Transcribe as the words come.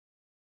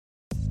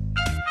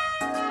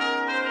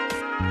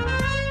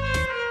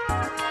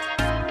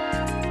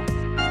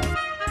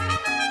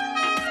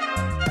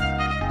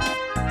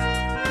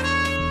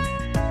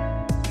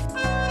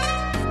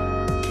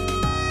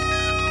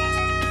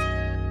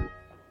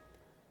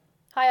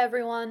Hi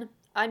everyone,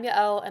 I'm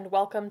Yael and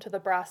welcome to the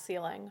Brass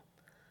Ceiling.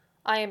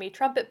 I am a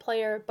trumpet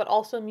player, but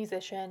also a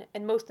musician,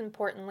 and most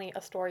importantly,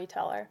 a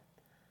storyteller.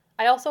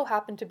 I also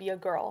happen to be a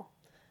girl,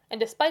 and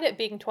despite it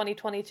being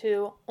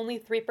 2022, only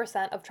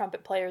 3% of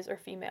trumpet players are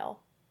female.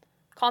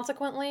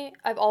 Consequently,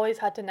 I've always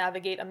had to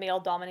navigate a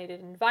male-dominated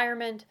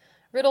environment,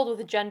 riddled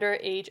with gender,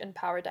 age, and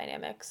power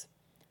dynamics.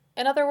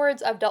 In other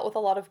words, I've dealt with a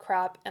lot of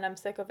crap, and I'm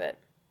sick of it.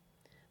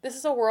 This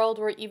is a world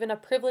where even a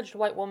privileged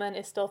white woman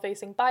is still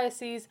facing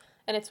biases,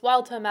 and it's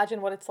wild to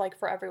imagine what it's like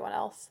for everyone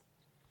else.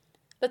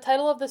 The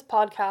title of this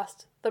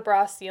podcast, The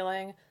Brass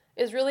Ceiling,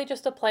 is really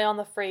just a play on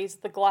the phrase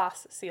the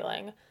glass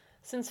ceiling,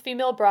 since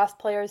female brass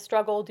players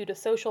struggle due to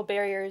social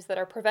barriers that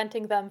are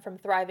preventing them from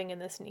thriving in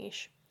this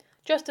niche,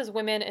 just as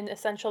women and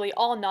essentially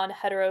all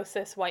non-hetero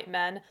cis white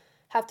men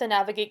have to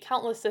navigate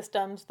countless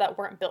systems that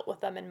weren't built with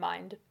them in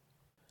mind.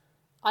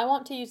 I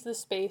want to use this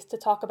space to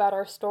talk about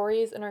our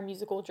stories and our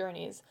musical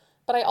journeys,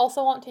 but I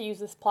also want to use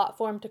this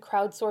platform to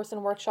crowdsource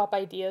and workshop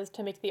ideas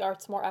to make the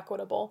arts more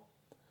equitable.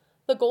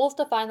 The goal is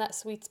to find that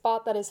sweet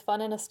spot that is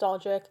fun and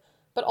nostalgic,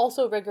 but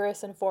also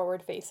rigorous and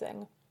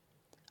forward-facing.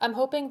 I'm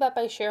hoping that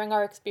by sharing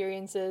our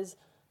experiences,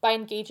 by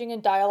engaging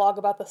in dialogue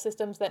about the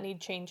systems that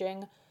need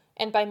changing,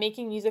 and by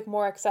making music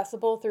more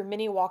accessible through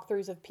mini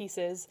walkthroughs of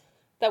pieces,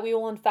 that we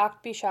will in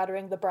fact be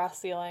shattering the brass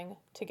ceiling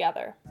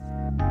together.